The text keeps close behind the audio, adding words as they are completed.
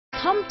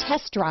Come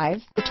test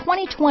drive the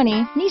 2020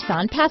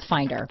 Nissan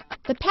Pathfinder.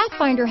 The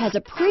Pathfinder has a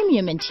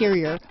premium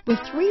interior with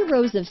 3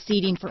 rows of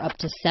seating for up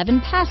to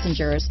 7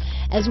 passengers,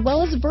 as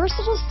well as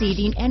versatile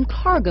seating and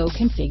cargo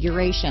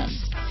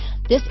configurations.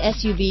 This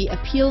SUV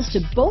appeals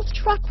to both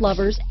truck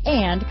lovers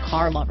and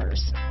car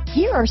lovers.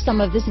 Here are some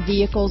of this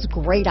vehicle's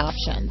great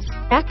options: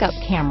 backup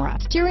camera,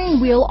 steering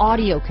wheel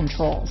audio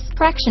controls,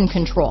 traction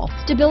control,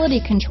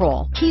 stability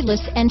control,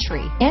 keyless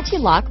entry,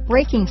 anti-lock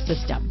braking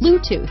system,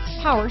 Bluetooth,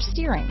 power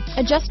steering,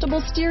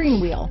 adjustable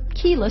steering wheel,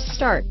 keyless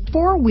start,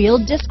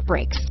 4-wheel disc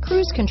brakes,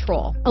 cruise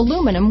control,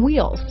 aluminum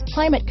wheels,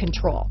 climate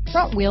control,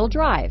 front wheel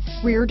drive,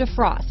 rear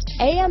defrost,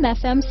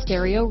 AM/FM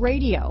stereo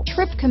radio,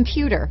 trip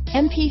computer,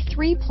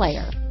 MP3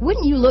 player.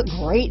 Wouldn't you look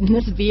great in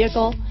this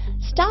vehicle?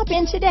 Stop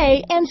in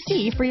today and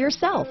see for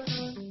yourself.